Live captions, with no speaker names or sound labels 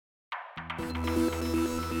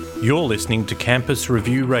You're listening to Campus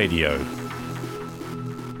Review Radio.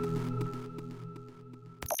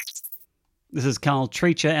 This is Carl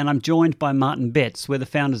Treacher, and I'm joined by Martin Betts. We're the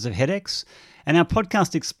founders of HEDx, and our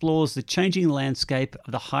podcast explores the changing landscape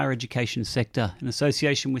of the higher education sector in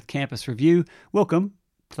association with Campus Review. Welcome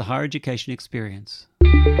to the Higher Education Experience.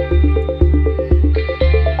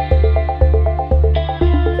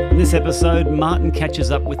 In this episode, Martin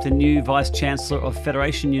catches up with the new Vice Chancellor of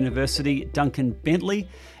Federation University, Duncan Bentley,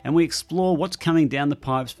 and we explore what's coming down the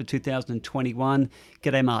pipes for 2021.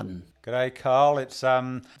 G'day, Martin. G'day, Carl. It's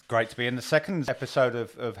great to be in the second episode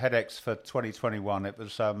of HEDx for 2021. It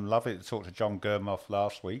was lovely to talk to John Gurmoff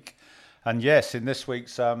last week. And yes, in this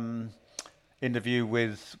week's interview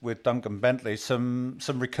with Duncan Bentley, some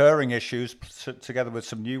recurring issues together with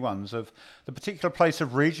some new ones of the particular place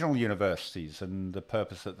of regional universities and the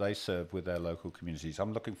purpose that they serve with their local communities.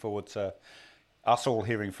 I'm looking forward to us all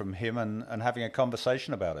hearing from him and having a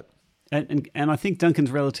conversation about it. And I think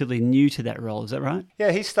Duncan's relatively new to that role, is that right?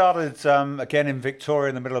 Yeah, he started again in Victoria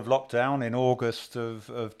in the middle of lockdown in August of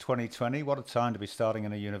 2020. What a time to be starting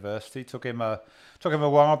in a university. Took him a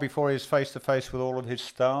while before he was face to face with all of his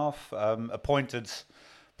staff.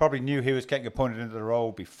 Probably knew he was getting appointed into the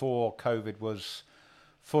role before COVID was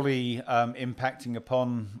fully impacting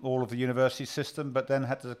upon all of the university system, but then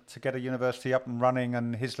had to get a university up and running,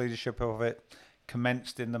 and his leadership of it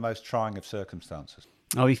commenced in the most trying of circumstances.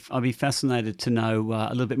 I'll be fascinated to know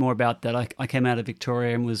a little bit more about that. I came out of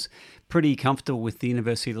Victoria and was pretty comfortable with the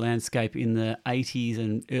university landscape in the 80s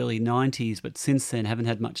and early 90s, but since then haven't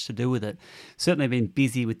had much to do with it. Certainly been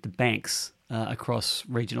busy with the banks across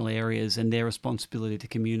regional areas and their responsibility to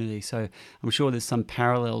community. So I'm sure there's some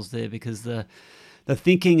parallels there because the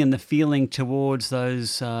thinking and the feeling towards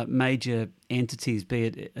those major entities, be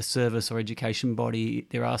it a service or education body,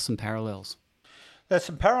 there are some parallels. There's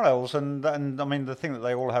some parallels, and I mean, the thing that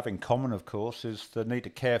they all have in common, of course, is the need to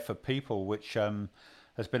care for people, which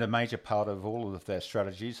has been a major part of all of their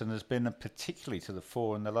strategies, and has been particularly to the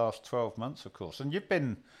fore in the last 12 months, of course. And you've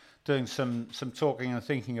been doing some talking and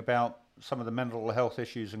thinking about some of the mental health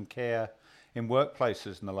issues and care in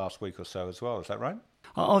workplaces in the last week or so as well. Is that right?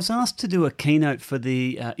 I was asked to do a keynote for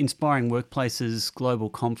the Inspiring Workplaces Global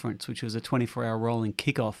Conference, which was a 24-hour rolling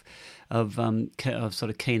kickoff of sort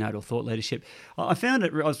of keynote or thought leadership. I found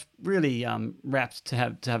it. I was really rapt to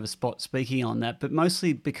have a spot speaking on that, but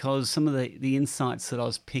mostly because some of the insights that I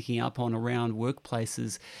was picking up on around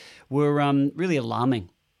workplaces were really alarming.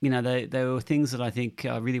 You know, they were things that I think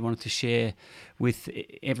I really wanted to share with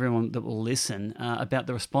everyone that will listen about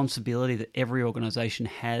the responsibility that every organisation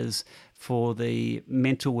has for the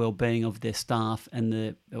mental well-being of their staff and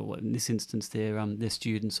in this instance, their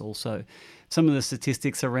students also. Some of the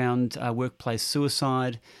statistics around workplace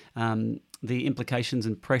suicide, the implications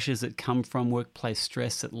and pressures that come from workplace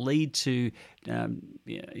stress that lead to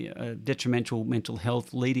detrimental mental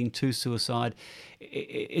health, leading to suicide.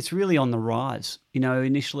 It's really on the rise. You know,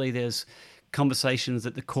 initially there's conversations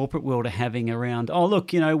that the corporate world are having around, oh,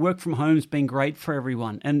 look, work from home's been great for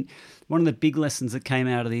everyone. And one of the big lessons that came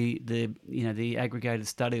out of the aggregated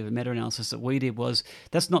study, the meta-analysis that we did was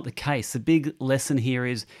that's not the case. The big lesson here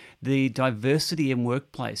is the diversity in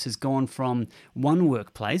workplace has gone from one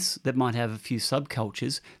workplace that might have a few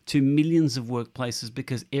subcultures to millions of workplaces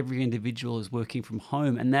because every individual is working from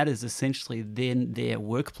home, and that is essentially then their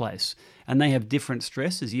workplace. And they have different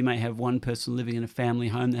stresses. You may have one person living in a family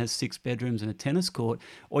home that has 6 bedrooms and a tennis court,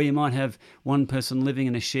 or you might have one person living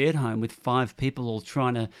in a shared home with 5 people all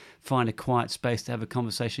trying to find a quiet space to have a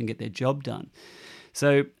conversation and get their job done.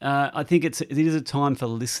 So I think it is a time for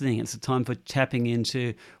listening. It's a time for tapping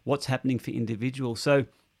into what's happening for individuals. So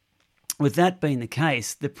with that being the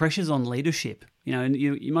case, the pressures on leadership, and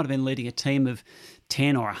you might have been leading a team of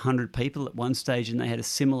 10 or 100 people at one stage and they had a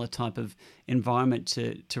similar type of environment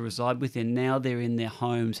to reside within. Now they're in their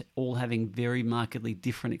homes, all having very markedly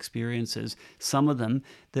different experiences, some of them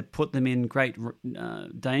that put them in great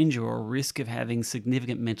danger or risk of having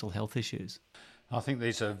significant mental health issues. I think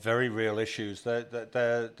these are very real issues.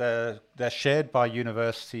 They're shared by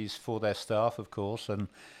universities for their staff, of course, and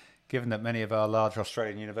given that many of our large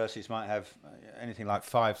Australian universities might have anything like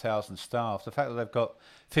 5,000 staff, the fact that they've got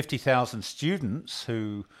 50,000 students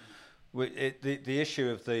the issue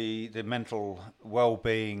of the mental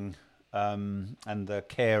well-being and the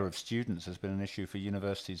care of students has been an issue for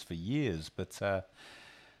universities for years, but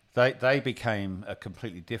they became a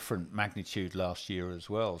completely different magnitude last year as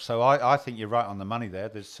well. So I think you're right on the money there.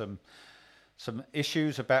 There's some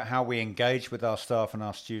issues about how we engage with our staff and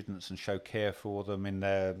our students and show care for them in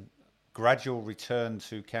their gradual return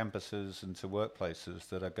to campuses and to workplaces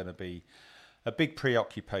that are going to be a big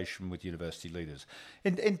preoccupation with university leaders.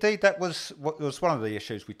 Indeed, that was one of the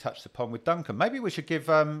issues we touched upon with Duncan. Maybe we should give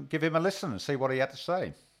him a listen and see what he had to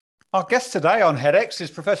say. Our guest today on HEDx is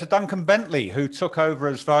Professor Duncan Bentley, who took over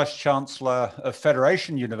as Vice Chancellor of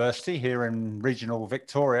Federation University here in regional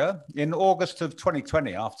Victoria in August of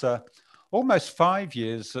 2020, after almost 5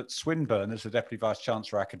 years at Swinburne as the Deputy Vice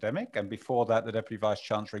Chancellor Academic, and before that, the Deputy Vice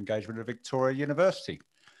Chancellor Engagement at Victoria University.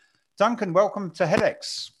 Duncan, welcome to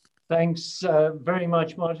HEDx. Thanks very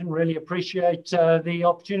much, Martin. Really appreciate the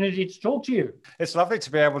opportunity to talk to you. It's lovely to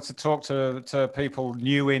be able to talk to people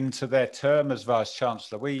new into their term as Vice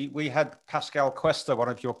Chancellor. We had Pascal Cuesta, one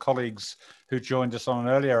of your colleagues who joined us on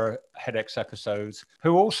an earlier HEDx episode,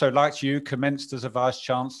 who also, like you, commenced as a Vice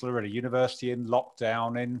Chancellor at a university in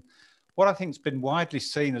lockdown in what I think has been widely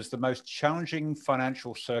seen as the most challenging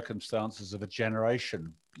financial circumstances of a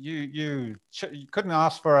generation. You couldn't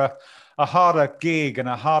ask for a harder gig and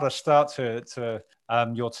a harder start to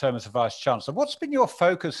your term as a Vice Chancellor. What's been your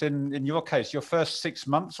focus in your case, your first 6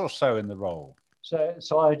 months or so in the role?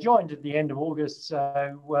 So I joined at the end of August,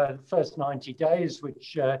 the first 90 days,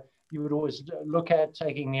 which you would always look at,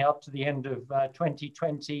 taking me up to the end of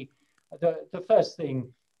 2020. The first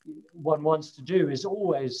thing one wants to do is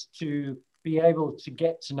always to be able to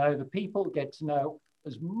get to know the people, get to know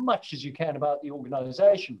as much as you can about the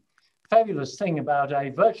organization. Fabulous thing about a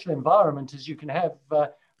virtual environment is you can have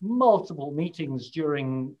multiple meetings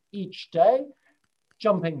during each day,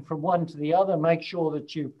 jumping from one to the other, make sure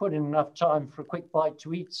that you put in enough time for a quick bite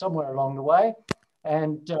to eat somewhere along the way.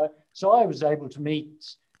 And so I was able to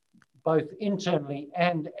meet both internally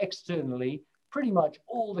and externally pretty much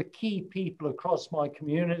all the key people across my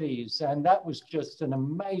communities. And that was just an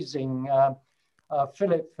amazing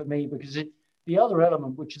fillip for me, because the other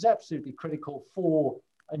element, which is absolutely critical for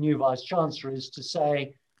a new Vice Chancellor, is to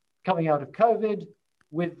say, coming out of COVID,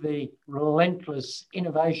 with the relentless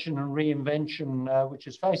innovation and reinvention which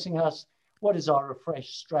is facing us, what is our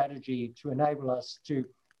refreshed strategy to enable us to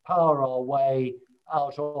power our way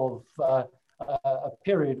out of a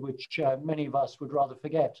period which many of us would rather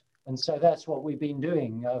forget? And so that's what we've been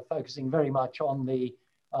doing, focusing very much on the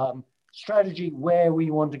strategy where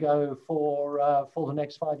we want to go for the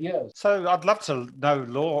next 5 years. So I'd love to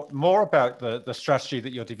know more about the strategy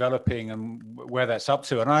that you're developing and where that's up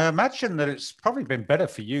to. And I imagine that it's probably been better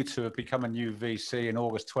for you to have become a new VC in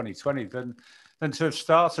August 2020 than to have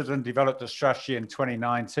started and developed a strategy in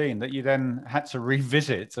 2019 that you then had to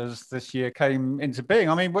revisit as this year came into being.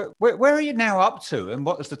 I mean, where are you now up to, and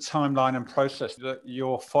what is the timeline and process that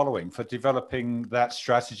you're following for developing that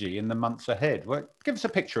strategy in the months ahead? Give us a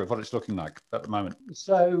picture of what it's looking like at the moment.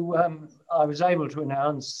 So I was able to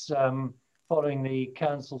announce, following the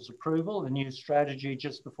Council's approval, the new strategy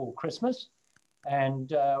just before Christmas.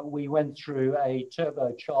 And we went through a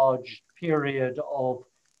turbocharged period of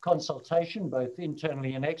consultation, both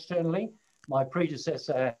internally and externally. My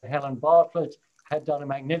predecessor, Helen Bartlett, had done a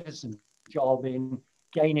magnificent job in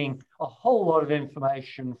gaining a whole lot of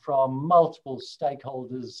information from multiple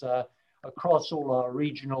stakeholders across all our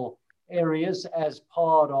regional areas as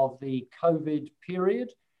part of the COVID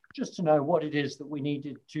period, just to know what it is that we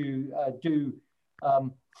needed to do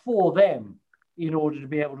for them in order to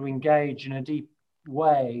be able to engage in a deep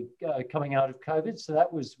way coming out of COVID. So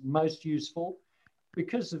that was most useful.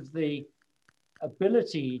 Because of the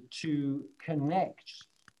ability to connect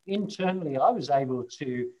internally, I was able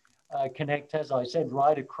to connect, as I said,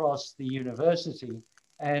 right across the university.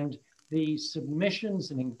 And the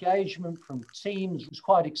submissions and engagement from teams was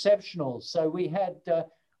quite exceptional. So we had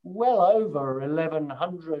well over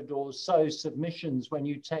 1,100 or so submissions when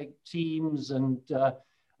you take teams and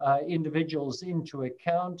individuals into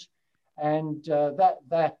account. And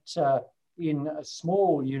that in a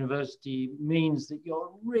small university means that you're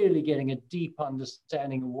really getting a deep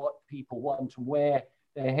understanding of what people want and where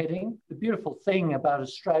they're heading. The beautiful thing about a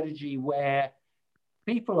strategy where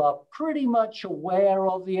people are pretty much aware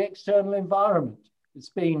of the external environment. It's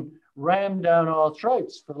been rammed down our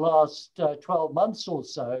throats for the last 12 months or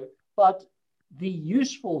so, but the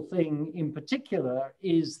useful thing in particular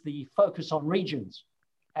is the focus on regions.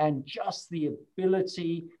 And just the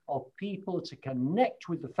ability of people to connect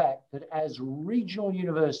with the fact that as regional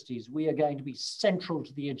universities, we are going to be central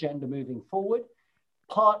to the agenda moving forward.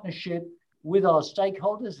 Partnership with our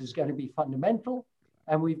stakeholders is going to be fundamental.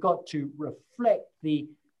 And we've got to reflect the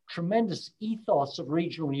tremendous ethos of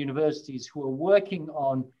regional universities who are working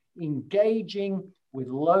on engaging with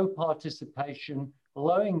low participation,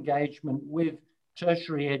 low engagement with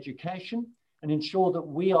tertiary education, and ensure that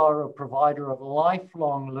we are a provider of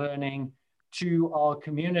lifelong learning to our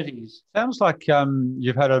communities. Sounds like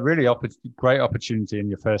you've had a really great opportunity in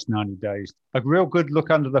your first 90 days. A real good look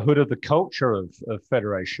under the hood of the culture of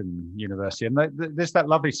Federation University. And there's that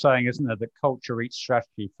lovely saying, isn't there, that culture eats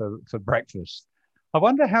strategy for breakfast. I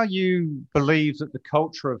wonder how you believe that the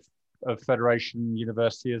culture of Federation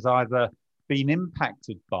University has either been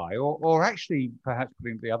impacted by or actually, perhaps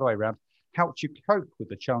putting it the other way around, helped you cope with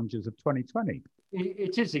the challenges of 2020?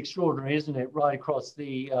 It is extraordinary, isn't it, right across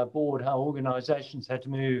the board, how organisations had to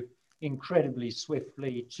move incredibly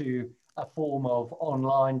swiftly to a form of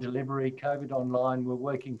online delivery. COVID online, we're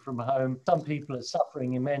working from home. Some people are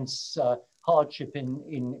suffering immense hardship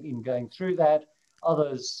in going through that.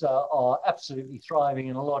 Others are absolutely thriving,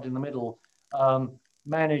 and a lot in the middle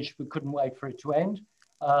managed but couldn't wait for it to end.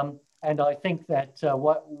 And I think that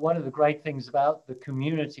one of the great things about the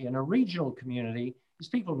community and a regional community is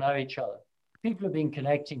people know each other. People have been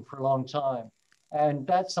connecting for a long time. And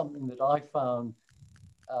that's something that I found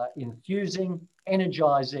enthusing,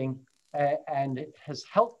 energizing, and it has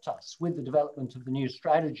helped us with the development of the new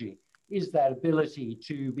strategy, is that ability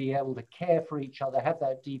to be able to care for each other, have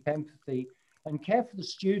that deep empathy, and care for the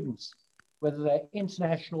students, whether they're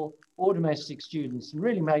international or domestic students, and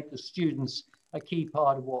really make the students a key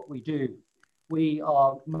part of what we do. We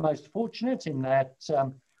are most fortunate in that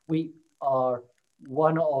we are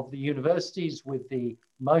one of the universities with the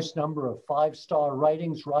most number of 5-star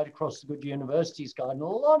ratings right across the Good Universities Guide. And a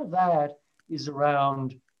lot of that is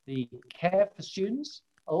around the care for students.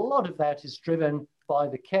 A lot of that is driven by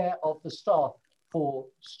the care of the staff for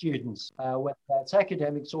students, whether that's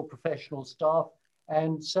academics or professional staff.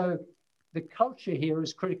 And so the culture here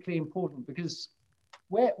is critically important, because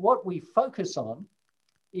what we focus on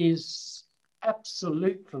is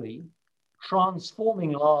absolutely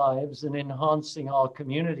transforming lives and enhancing our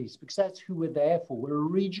communities, because that's who we're there for. We're a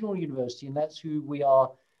regional university, and that's who we are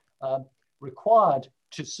required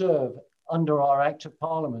to serve under our Act of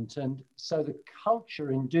Parliament. And so the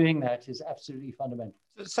culture in doing that is absolutely fundamental.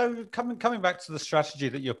 So coming back to the strategy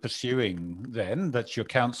that you're pursuing then, that your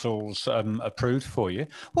council's approved for you,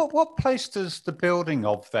 what place does the building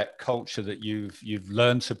of that culture that you've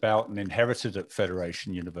learnt about and inherited at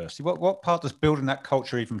Federation University, what part does building that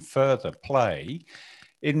culture even further play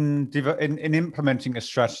in implementing a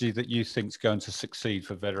strategy that you think is going to succeed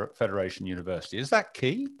for Federation University? Is that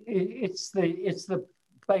key? It's the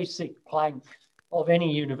basic plank of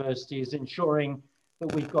any university, is ensuring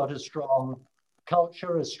that we've got a strong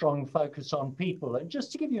culture, a strong focus on people. And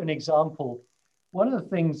just to give you an example, one of the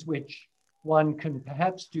things which one can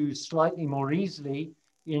perhaps do slightly more easily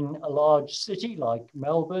in a large city like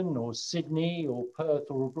Melbourne or Sydney or Perth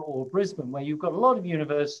or Brisbane, where you've got a lot of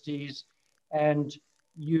universities and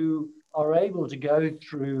you are able to go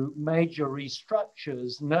through major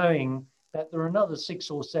restructures, knowing that there are another 6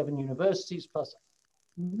 or 7 universities plus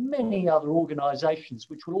many other organizations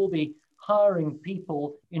which will all be hiring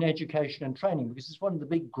people in education and training, because it's one of the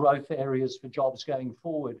big growth areas for jobs going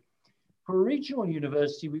forward. For a regional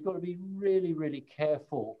university, we've got to be really, really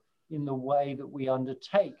careful in the way that we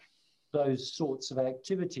undertake those sorts of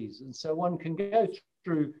activities. And so one can go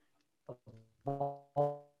through a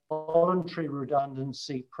voluntary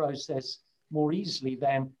redundancy process more easily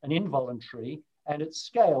than an involuntary. And at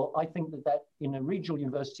scale, I think that in a regional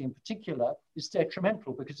university in particular is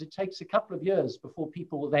detrimental, because it takes a couple of years before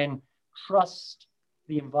people will then trust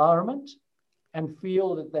the environment and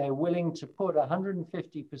feel that they're willing to put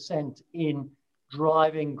 150% in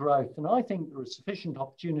driving growth. And I think there are sufficient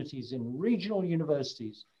opportunities in regional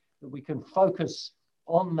universities that we can focus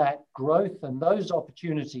on that growth and those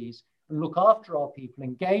opportunities and look after our people,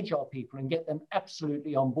 engage our people, and get them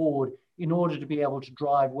absolutely on board in order to be able to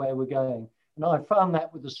drive where we're going. And I found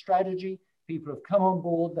that with the strategy, people have come on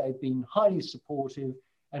board, they've been highly supportive,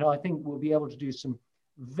 and I think we'll be able to do some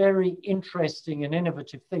very interesting and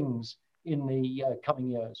innovative things in the coming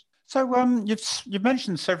years. So you've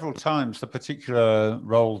mentioned several times the particular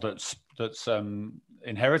role that's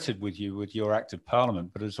inherited with you with your Act of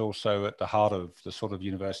Parliament, but is also at the heart of the sort of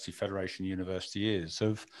university Federation University is,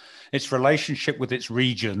 of its relationship with its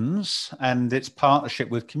regions and its partnership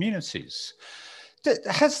with communities.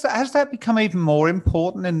 Has that become even more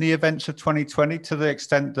important in the events of 2020, to the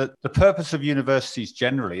extent that the purpose of universities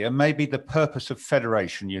generally, and maybe the purpose of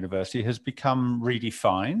Federation University, has become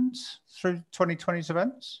redefined through 2020's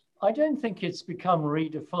events? I don't think it's become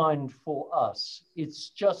redefined for us. It's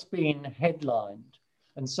just been headlined.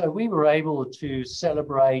 And so we were able to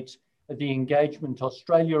celebrate the Engagement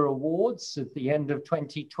Australia Awards at the end of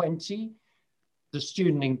 2020, the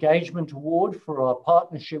Student Engagement Award for our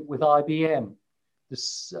partnership with IBM.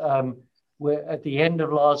 At the end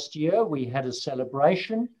of last year, we had a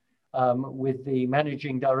celebration with the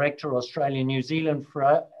Managing Director, Australia, New Zealand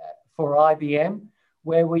for IBM,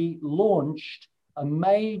 where we launched a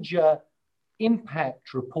major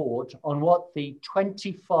impact report on what the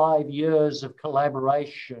 25 years of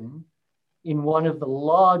collaboration in one of the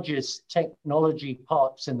largest technology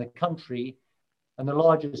parks in the country and the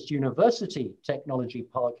largest university technology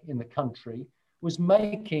park in the country was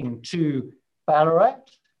making to Ballarat,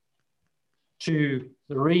 to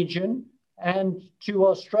the region, and to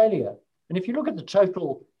Australia. And if you look at the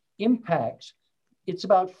total impact, it's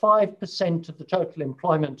about 5% of the total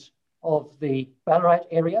employment of the Ballarat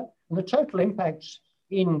area. And the total impact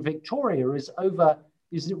in Victoria is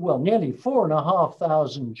nearly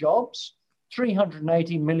 4,500 jobs,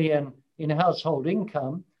 380 million in household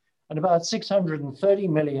income, and about 630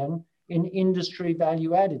 million in industry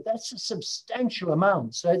value added. That's a substantial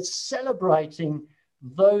amount. So it's celebrating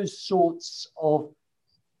those sorts of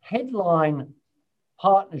headline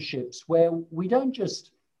partnerships where we don't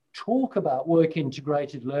just talk about work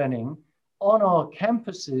integrated learning. On our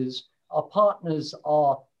campuses, our partners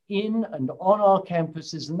are in and on our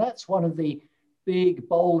campuses, and that's one of the big,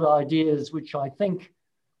 bold ideas which I think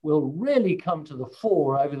will really come to the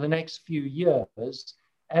fore over the next few years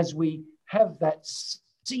as we have that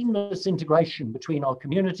seamless integration between our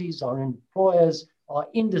communities, our employers, our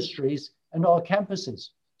industries, and our campuses.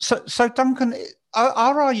 So Duncan,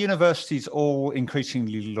 are our universities all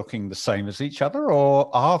increasingly looking the same as each other, or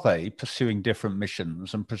are they pursuing different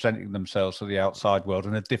missions and presenting themselves to the outside world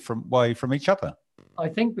in a different way from each other? I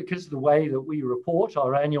think because of the way that we report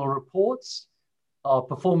our annual reports, our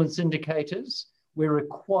performance indicators, we're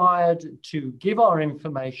required to give our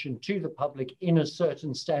information to the public in a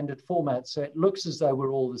certain standard format, so it looks as though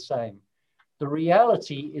we're all the same. The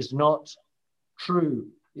reality is not true,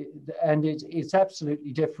 and it's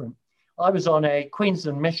absolutely different. I was on a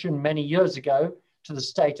Queensland mission many years ago to the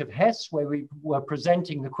state of Hesse, where we were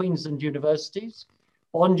presenting the Queensland universities.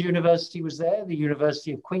 Bond University was there, the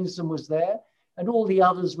University of Queensland was there, and all the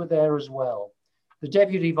others were there as well. The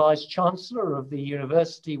Deputy Vice Chancellor of the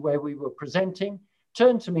university where we were presenting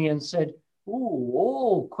turned to me and said, "Ooh,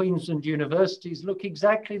 all Queensland universities look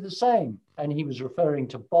exactly the same." And he was referring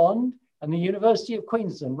to Bond and the University of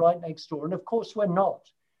Queensland right next door. And of course, we're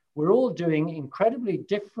not. We're all doing incredibly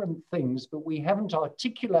different things, but we haven't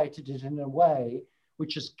articulated it in a way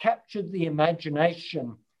which has captured the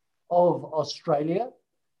imagination of Australia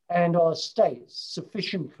and our states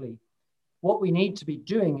sufficiently. What we need to be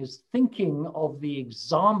doing is thinking of the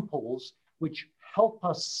examples which help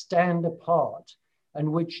us stand apart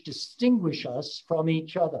and which distinguish us from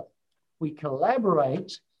each other. We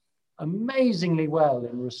collaborate amazingly well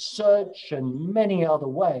in research and many other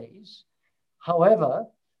ways. However,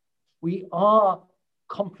 we are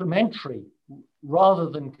complementary rather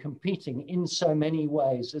than competing in so many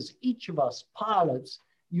ways, as each of us pilots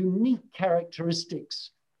unique characteristics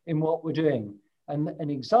in what we're doing. And an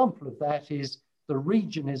example of that is the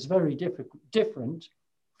region is very different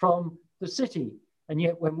from the city. And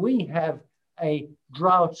yet when we have a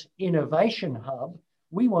drought innovation hub,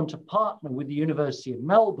 we want to partner with the University of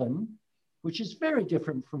Melbourne, which is very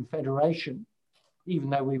different from Federation, even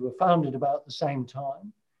though we were founded about the same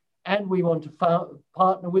time. And we want to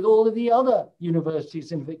partner with all of the other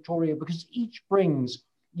universities in Victoria because each brings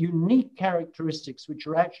unique characteristics which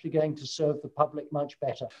are actually going to serve the public much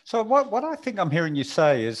better. So what I think I'm hearing you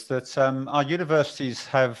say is that our universities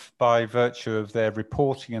have, by virtue of their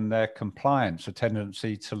reporting and their compliance, a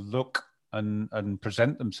tendency to look and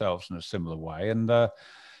present themselves in a similar way. And the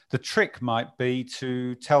trick might be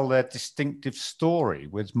to tell their distinctive story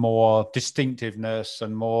with more distinctiveness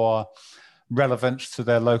and more relevance to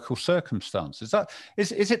their local circumstances.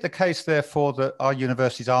 Is it the case, therefore, that our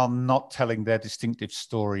universities are not telling their distinctive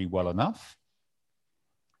story well enough?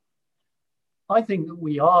 I think that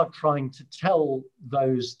we are trying to tell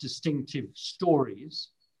those distinctive stories.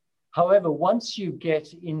 However, once you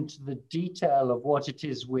get into the detail of what it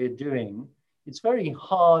is we're doing, it's very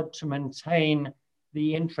hard to maintain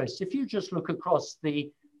the interest. If you just look across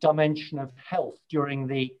the dimension of health during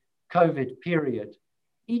the COVID period,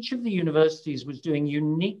 each of the universities was doing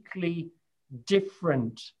uniquely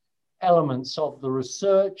different elements of the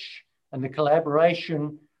research and the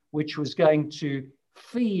collaboration, which was going to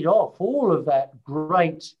feed off all of that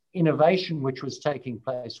great innovation which was taking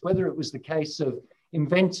place, whether it was the case of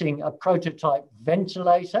inventing a prototype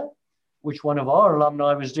ventilator, which one of our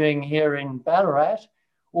alumni was doing here in Ballarat,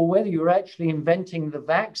 or whether you were actually inventing the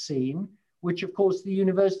vaccine, which of course the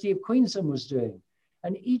University of Queensland was doing.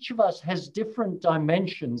 And each of us has different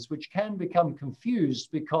dimensions which can become confused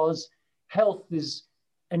because health is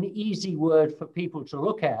an easy word for people to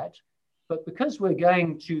look at, But because we're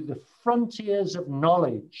going to the frontiers of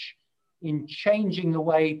knowledge in changing the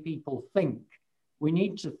way people think, we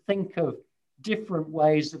need to think of different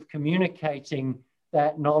ways of communicating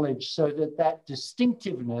that knowledge so that that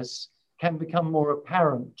distinctiveness can become more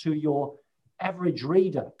apparent to your average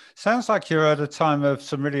reader. Sounds like you're at a time of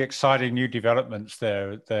some really exciting new developments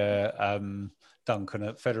there, Duncan,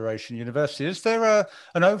 at Federation University. Is there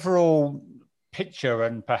an overall picture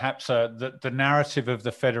and perhaps the narrative of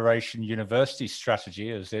the Federation University strategy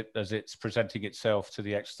as it's presenting itself to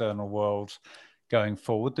the external world going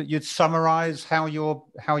forward that you'd summarize how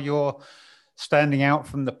you're standing out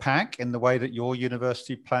from the pack in the way that your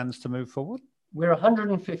university plans to move forward? We're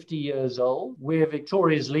 150 years old. We're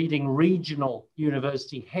Victoria's leading regional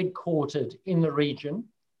university headquartered in the region.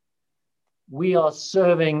 We are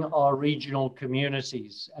serving our regional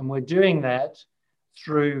communities, and we're doing that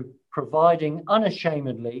through providing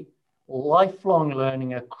unashamedly lifelong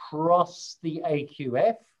learning across the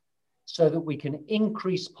AQF so that we can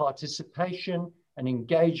increase participation and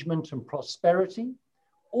engagement and prosperity.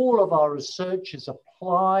 All of our research is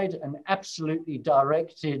applied and absolutely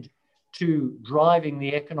directed to driving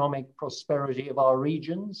the economic prosperity of our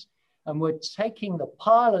regions. And we're taking the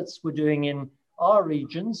pilots we're doing in our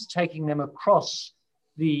regions, taking them across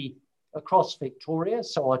Victoria.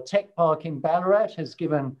 So our tech park in Ballarat has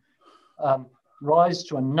given rise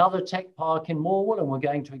to another tech park in Morwell, and we're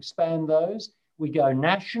going to expand those. We go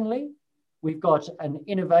nationally. We've got an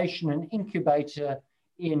innovation and incubator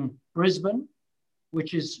in Brisbane,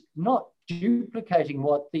 which is not duplicating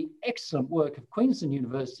what the excellent work of Queensland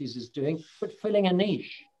universities is doing, but filling a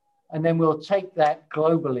niche. And then we'll take that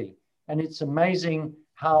globally. And it's amazing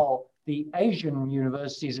how the Asian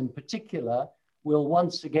universities in particular will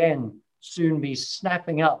once again soon be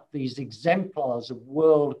snapping up these exemplars of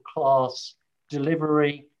world-class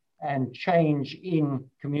delivery and change in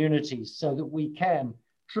communities so that we can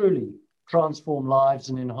truly transform lives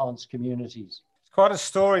and enhance communities. Quite a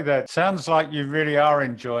story there. Sounds like you really are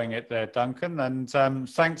enjoying it there, Duncan. And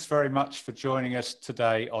thanks very much for joining us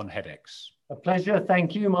today on HEDx. A pleasure.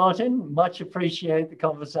 Thank you, Martin. Much appreciate the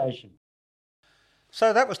conversation.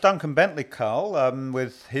 So that was Duncan Bentley, Carl,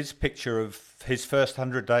 with his picture of his first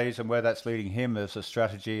 100 days and where that's leading him as a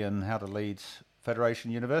strategy and how to lead Federation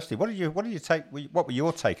University. What were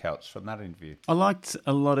your takeouts from that interview? I liked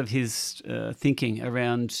a lot of his thinking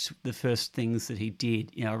around the first things that he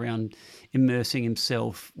did, around immersing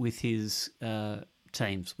himself with his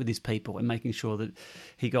teams, with his people, and making sure that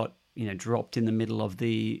he got dropped in the middle of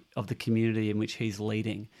the community in which he's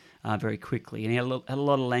leading very quickly. And he had a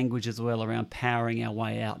lot of language as well around powering our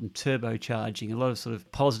way out and turbocharging, a lot of sort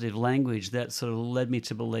of positive language that sort of led me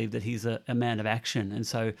to believe that he's a man of action. And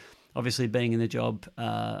so obviously being in the job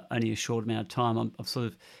only a short amount of time,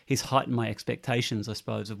 he's heightened my expectations, I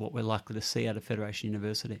suppose, of what we're likely to see out of Federation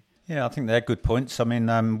University. Yeah, I think they're good points. I mean,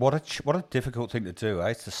 what a difficult thing to do,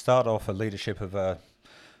 to start off a leadership of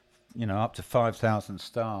up to 5,000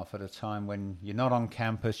 staff at a time when you're not on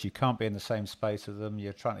campus, you can't be in the same space as them,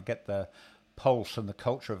 you're trying to get the pulse and the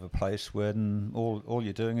culture of a place when all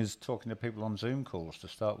you're doing is talking to people on Zoom calls to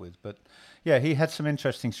start with. But yeah, he had some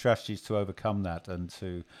interesting strategies to overcome that and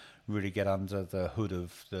to really get under the hood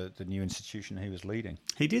of the new institution he was leading.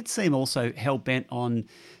 He did seem also hell-bent on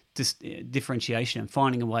differentiation and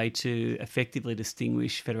finding a way to effectively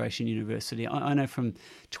distinguish Federation University. I know from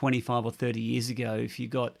 25 or 30 years ago, if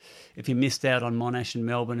you missed out on Monash and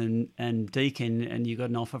Melbourne and Deakin and you got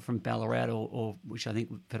an offer from Ballarat or which I think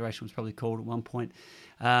Federation was probably called at one point,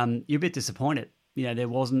 you're a bit disappointed. There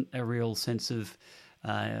wasn't a real sense of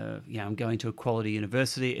I'm going to a quality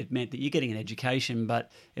university. It meant that you're getting an education,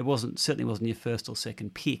 but it certainly wasn't your first or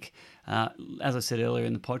second pick. As I said earlier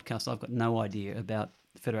in the podcast, I've got no idea about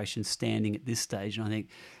Federation's standing at this stage, and I think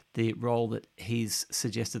the role that he's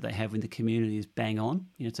suggested they have in the community is bang on.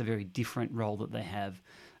 It's a very different role that they have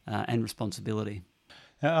and responsibility.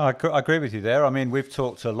 I agree with you there. I mean, we've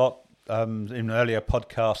talked a lot in earlier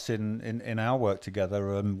podcasts in our work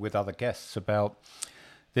together with other guests about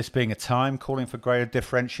this being a time calling for greater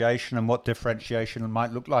differentiation and what differentiation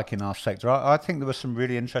might look like in our sector. I think there were some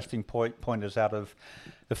really interesting pointers out of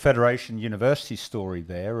the Federation University story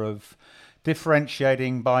there of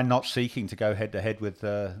differentiating by not seeking to go head to head with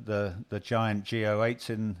the giant GO8s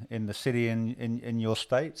in the city in your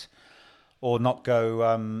state, or not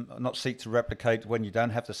seek to replicate when you don't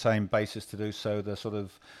have the same basis to do so, the sort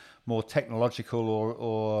of more technological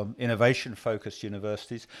or innovation-focused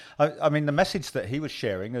universities. I mean, the message that he was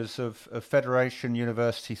sharing is of Federation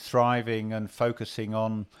University thriving and focusing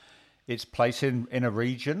on its place in a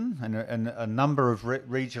region and a number of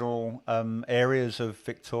regional areas of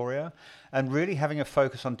Victoria, and really having a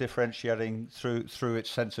focus on differentiating through its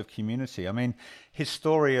sense of community. I mean, his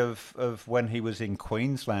story of when he was in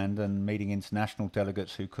Queensland and meeting international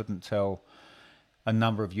delegates who couldn't tell a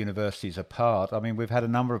number of universities apart. I mean, we've had a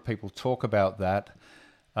number of people talk about that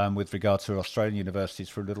with regard to Australian universities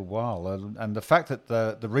for a little while. And the fact that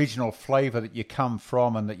the regional flavour that you come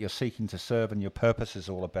from and that you're seeking to serve and your purpose is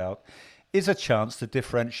all about is a chance to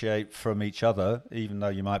differentiate from each other, even though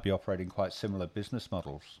you might be operating quite similar business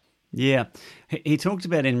models. Yeah. He talked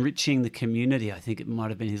about enriching the community. I think it might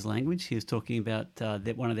have been his language. He was talking about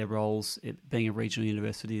that one of their roles, being a regional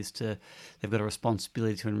university, is they've got a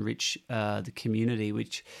responsibility to enrich the community,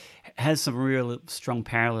 which has some real strong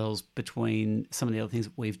parallels between some of the other things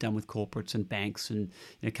that we've done with corporates and banks and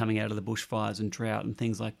coming out of the bushfires and drought and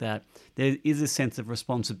things like that. There is a sense of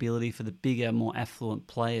responsibility for the bigger, more affluent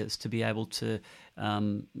players to be able to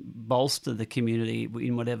bolster the community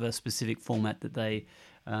in whatever specific format that they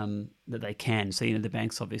can. So, the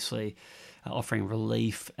banks obviously are offering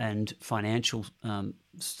relief and financial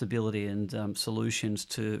stability and solutions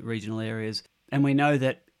to regional areas. And we know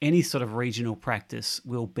that any sort of regional practice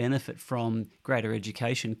will benefit from greater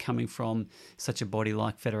education coming from such a body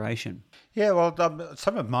like Federation. Yeah, well,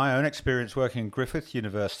 some of my own experience working at Griffith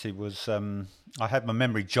University was, I had my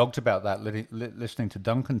memory jogged about that listening to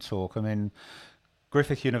Duncan talk. I mean,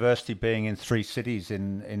 Griffith University being in 3 cities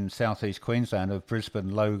in southeast Queensland of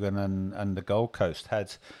Brisbane, Logan and the Gold Coast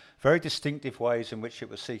had very distinctive ways in which it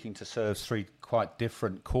was seeking to serve 3 quite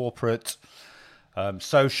different corporate,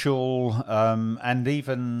 social and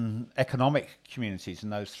even economic communities in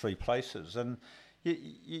those 3 places. And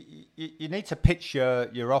you need to pitch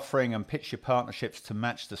your offering and pitch your partnerships to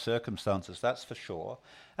match the circumstances, that's for sure,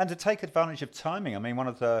 and to take advantage of timing. I mean, one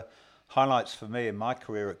of the highlights for me in my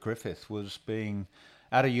career at Griffith was being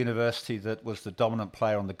at a university that was the dominant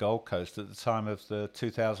player on the Gold Coast at the time of the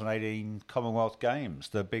 2018 Commonwealth Games,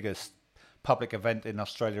 the biggest public event in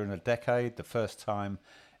Australia in a decade, the first time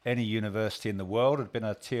any university in the world had been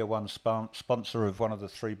a Tier 1 sponsor of one of the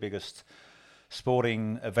 3 biggest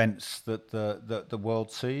sporting events that the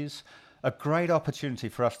world sees. A great opportunity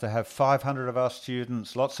for us to have 500 of our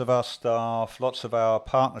students, lots of our staff, lots of our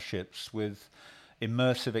partnerships with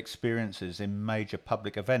immersive experiences in major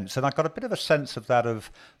public events. And I got a bit of a sense of that,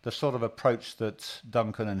 of the sort of approach that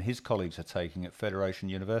Duncan and his colleagues are taking at Federation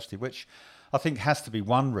University, which I think has to be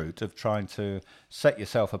one route of trying to set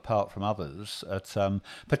yourself apart from others,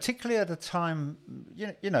 particularly at a time,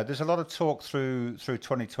 there's a lot of talk through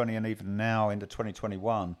 2020 and even now into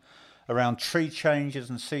 2021 around tree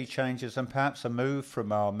changes and sea changes and perhaps a move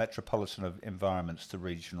from our metropolitan environments to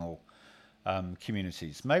regional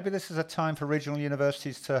communities. Maybe this is a time for regional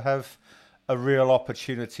universities to have a real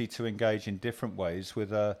opportunity to engage in different ways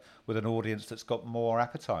with an audience that's got more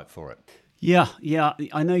appetite for it. Yeah.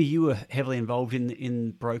 I know you were heavily involved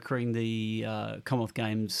in brokering the Commonwealth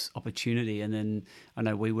Games opportunity, and then I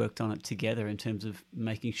know we worked on it together in terms of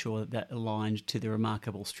making sure that aligned to the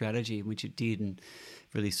remarkable strategy, which it did, and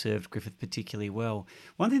really served Griffith particularly well.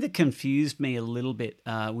 One thing that confused me a little bit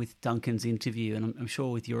with Duncan's interview, and I'm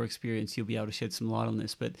sure with your experience you'll be able to shed some light on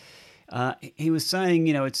this, but he was saying,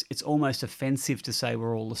 it's almost offensive to say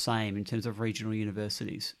we're all the same in terms of regional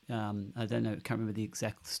universities. I don't know, I can't remember the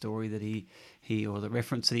exact story that he or the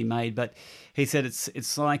reference that he made, but he said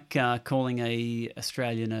it's like calling a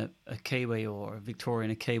Australian a Kiwi or a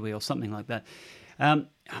Victorian a Kiwi or something like that.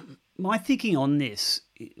 My thinking on this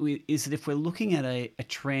is that if we're looking at a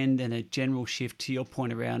trend and a general shift, to your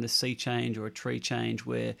point around a sea change or a tree change,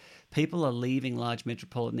 where people are leaving large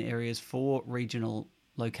metropolitan areas for regional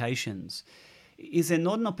locations, is there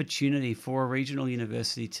not an opportunity for a regional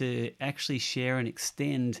university to actually share and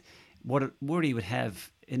extend what it already would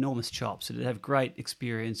have enormous chops? It would have great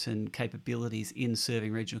experience and capabilities in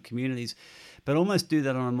serving regional communities, but almost do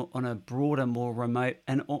that on a broader, more remote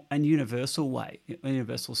and universal way,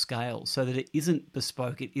 universal scale, so that it isn't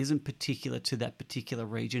bespoke, it isn't particular to that particular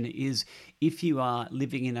region. It is, if you are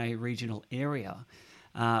living in a regional area,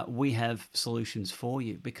 we have solutions for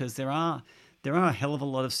you, because there are a hell of a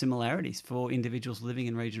lot of similarities for individuals living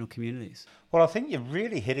in regional communities. Well, I think you're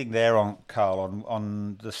really hitting there Carl,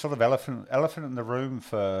 on the sort of elephant in the room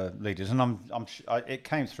for leaders, and it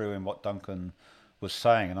came through in what Duncan was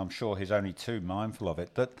saying, and I'm sure he's only too mindful of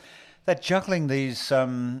it, that they're juggling these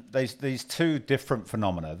 2 different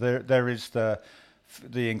phenomena. There is the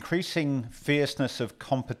increasing fierceness of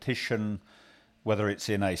competition, whether it's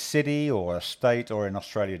in a city or a state or in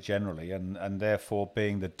Australia generally, and therefore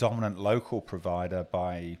being the dominant local provider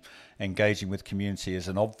by engaging with community is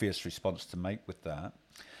an obvious response to make with that.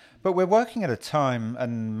 But we're working at a time,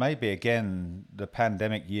 and maybe again the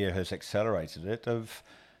pandemic year has accelerated it, of,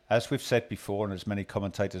 as we've said before, and as many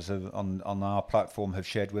commentators on our platform have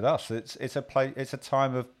shared with us, it's a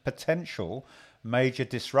time of potential major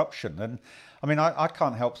disruption. And I mean, I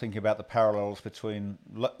can't help thinking about the parallels between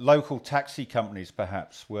local taxi companies,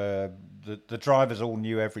 perhaps, where the drivers all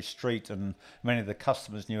knew every street, and many of the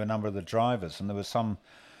customers knew a number of the drivers, and there was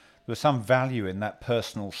some value in that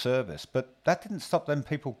personal service. But that didn't stop them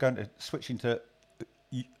people switching to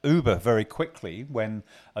Uber very quickly when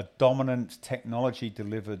a dominant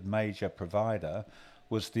technology-delivered major provider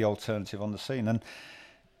was the alternative on the scene. And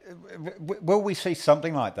will we see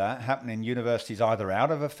something like that happen in universities, either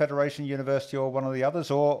out of a federation university or one of the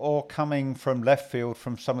others, or coming from left field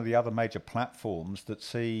from some of the other major platforms that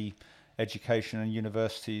see education and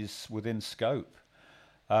universities within scope?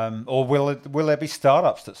 Or will there be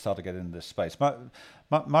startups that start to get into this space?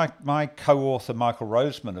 My co-author Michael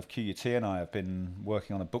Roseman of QUT and I have been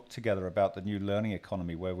working on a book together about the new learning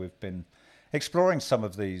economy, where we've been exploring some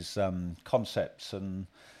of these concepts and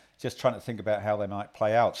just trying to think about how they might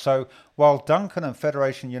play out. So while Duncan and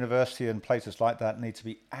Federation University and places like that need to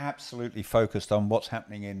be absolutely focused on what's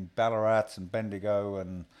happening in Ballarat and Bendigo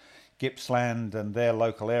and Gippsland and their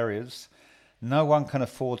local areas, no one can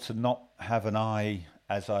afford to not have an eye,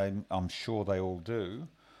 as I'm sure they all do,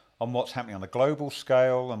 on what's happening on a global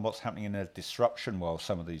scale and what's happening in a disruption while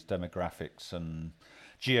some of these demographics and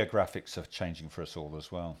geographics are changing for us all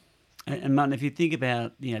as well. And Martin, if you think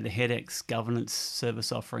about the HEDx governance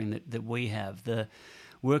service offering that we have, the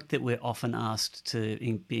work that we're often asked to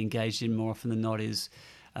be engaged in more often than not is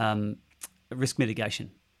risk mitigation.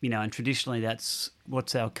 And traditionally that's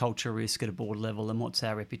what's our culture risk at a board level and what's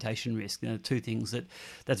our reputation risk. Two things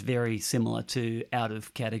that's very similar to out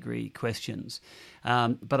of category questions.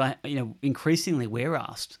 But increasingly we're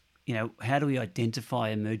asked, how do we identify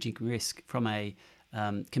emerging risk from a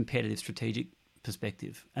competitive strategic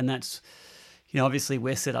perspective? And that's, obviously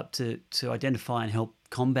we're set up to identify and help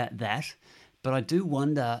combat that. But I do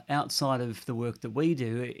wonder, outside of the work that we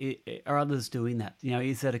do, are others doing that?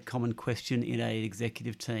 Is that a common question in an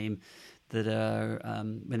executive team that are,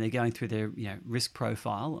 when they're going through their risk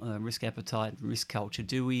profile, risk appetite, risk culture,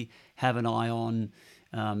 do we have an eye on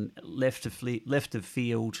left of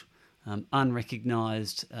field,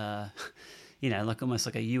 unrecognised, like almost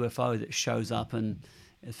like a UFO that shows up, and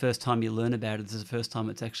the first time you learn about it is the first time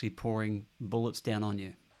it's actually pouring bullets down on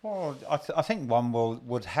you? Well, I think one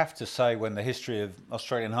would have to say, when the history of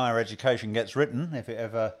Australian higher education gets written, if it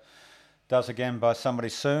ever does again by somebody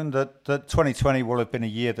soon, that 2020 will have been a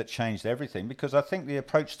year that changed everything, because I think the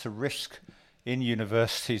approach to risk in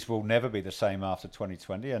universities will never be the same after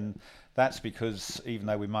 2020. And that's because even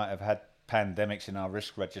though we might have had pandemics in our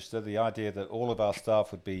risk register, the idea that all of our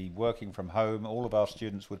staff would be working from home, all of our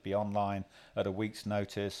students would be online at a week's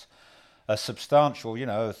notice, a substantial,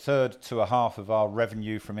 a third to a half of our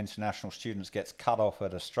revenue from international students gets cut off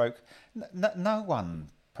at a stroke. No one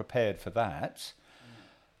prepared for that.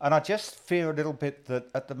 And I just fear a little bit that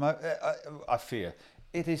at the moment, I fear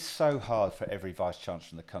it is so hard for every Vice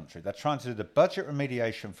Chancellor in the country. They're trying to do the budget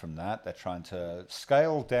remediation from that. They're trying to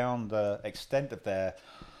scale down the extent of their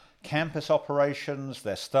campus operations,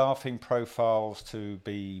 their staffing profiles to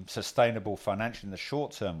be sustainable financially in the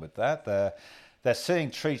short term with that. They're seeing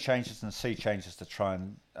tree changes and sea changes to try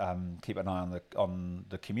and keep an eye on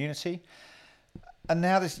the community. And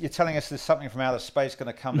now you're telling us there's something from outer space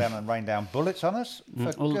going to come down and rain down bullets on us?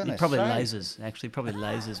 For goodness probably sake. lasers. Actually, probably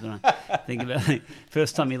lasers. When I think about it,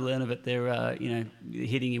 first time you learn of it, they're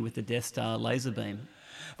hitting you with the Death Star laser beam.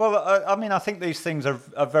 Well, I think these things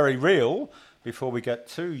are very real. Before we get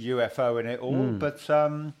too UFO in it all,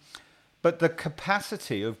 but the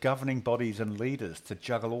capacity of governing bodies and leaders to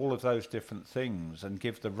juggle all of those different things and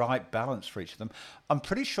give the right balance for each of them, I'm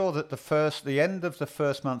pretty sure that the end of the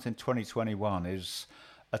first month in 2021 is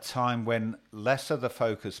a time when less of the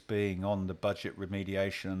focus being on the budget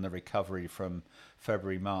remediation and the recovery from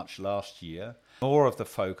February, March last year, more of the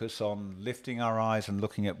focus on lifting our eyes and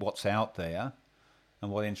looking at what's out there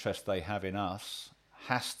and what interest they have in us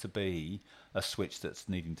has to be a switch that's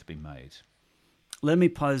needing to be made. Let me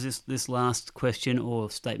pose this last question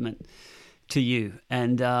or statement to you.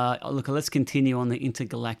 And look, let's continue on the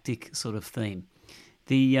intergalactic sort of theme.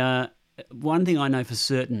 The one thing I know for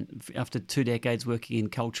certain, after 2 decades working in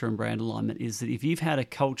culture and brand alignment, is that if you've had a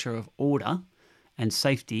culture of order and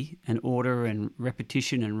safety and order and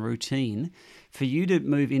repetition and routine, for you to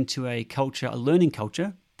move into a learning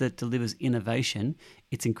culture that delivers innovation,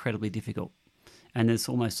 it's incredibly difficult. And it's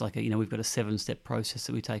almost like we've got a 7-step process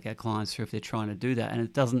that we take our clients through if they're trying to do that.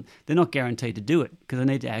 And they're not guaranteed to do it because they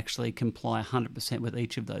need to actually comply 100% with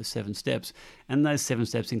each of those 7 steps. And those 7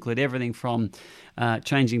 steps include everything from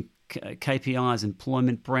changing KPIs,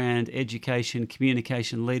 employment, brand, education,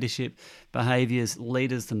 communication, leadership, behaviours,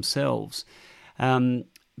 leaders themselves.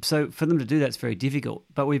 So for them to do that, it's very difficult.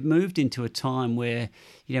 But we've moved into a time where,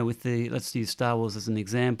 with let's use Star Wars as an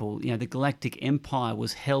example, the Galactic Empire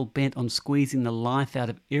was hell-bent on squeezing the life out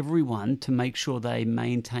of everyone to make sure they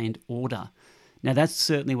maintained order. Now, that's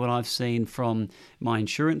certainly what I've seen from my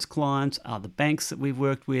insurance clients, the banks that we've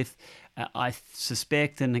worked with. I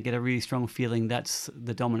suspect and I get a really strong feeling that's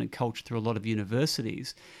the dominant culture through a lot of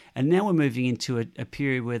universities. And now we're moving into a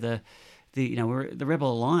period where the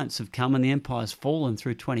Rebel Alliance have come and the Empire's fallen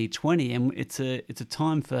through 2020, and it's a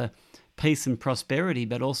time for peace and prosperity,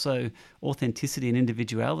 but also authenticity and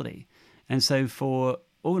individuality. And so for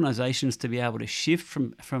organisations to be able to shift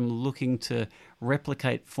from looking to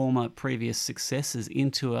replicate previous successes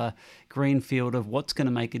into a green field of what's going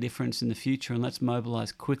to make a difference in the future, and let's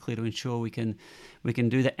mobilise quickly to ensure we can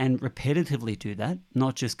do that and repetitively do that,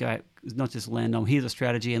 not just land on here's a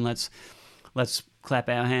strategy and let's clap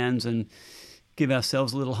our hands and give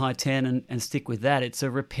ourselves a little high 10 and stick with that. It's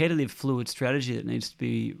a repetitive, fluid strategy that needs to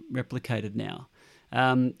be replicated now.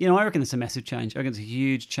 I reckon it's a massive change. I reckon it's a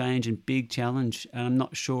huge change and big challenge. And I'm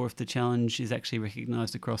not sure if the challenge is actually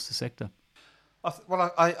recognised across the sector.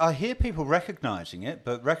 I hear people recognising it,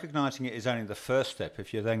 but recognising it is only the first step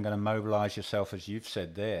if you're then going to mobilise yourself, as you've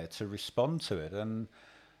said there, to respond to it. And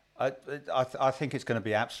I think it's going to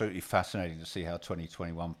be absolutely fascinating to see how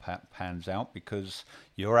 2021 pans out, because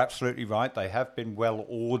you're absolutely right. They have been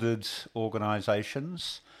well-ordered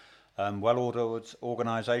organisations. Well-ordered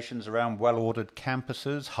organisations around well-ordered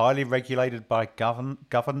campuses, highly regulated by government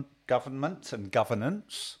and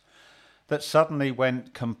governance, that suddenly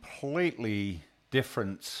went completely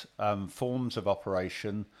different forms of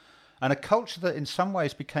operation, and a culture that in some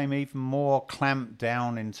ways became even more clamped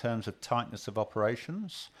down in terms of tightness of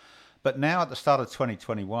operations. But now at the start of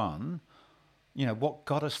 2021, what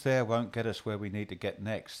got us there won't get us where we need to get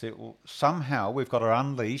next. Somehow we've got to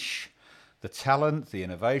unleash the talent, the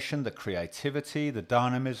innovation, the creativity, the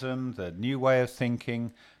dynamism, the new way of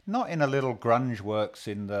thinking, not in a little grunge works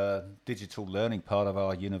in the digital learning part of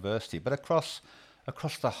our university, but across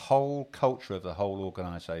the whole culture of the whole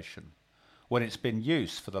organisation, when it's been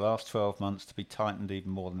used for the last 12 months to be tightened even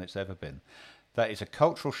more than it's ever been. That is a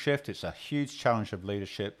cultural shift. It's a huge challenge of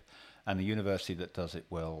leadership, and the university that does it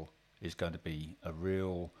well is going to be a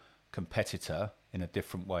real competitor in a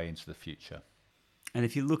different way into the future. And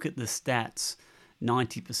if you look at the stats,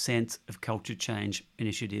 90% of culture change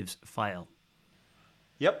initiatives fail.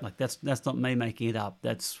 Yep. Like that's not me making it up.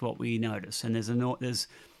 That's what we notice. And there's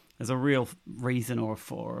a real reason or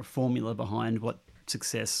a formula behind what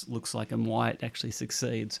success looks like and why it actually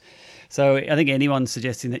succeeds. So I think anyone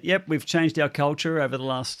suggesting that, yep, we've changed our culture over the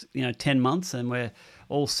last 10 months and we're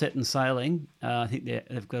all set and sailing, I think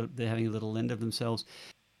they're having a little lend of themselves.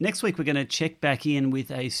 Next week, we're going to check back in with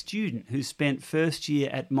a student who spent first year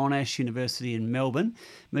at Monash University in Melbourne,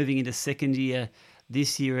 moving into second year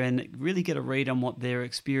this year, and really get a read on what their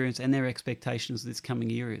experience and their expectations this coming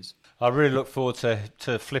year is. I really look forward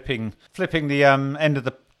to flipping the end of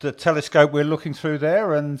the telescope we're looking through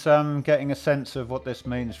there and getting a sense of what this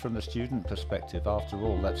means from the student perspective. After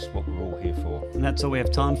all, that's what we're all here for. And that's all we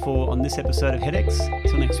have time for on this episode of HEDx.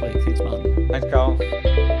 Till next week. Thanks, Martin. Thanks, Carl.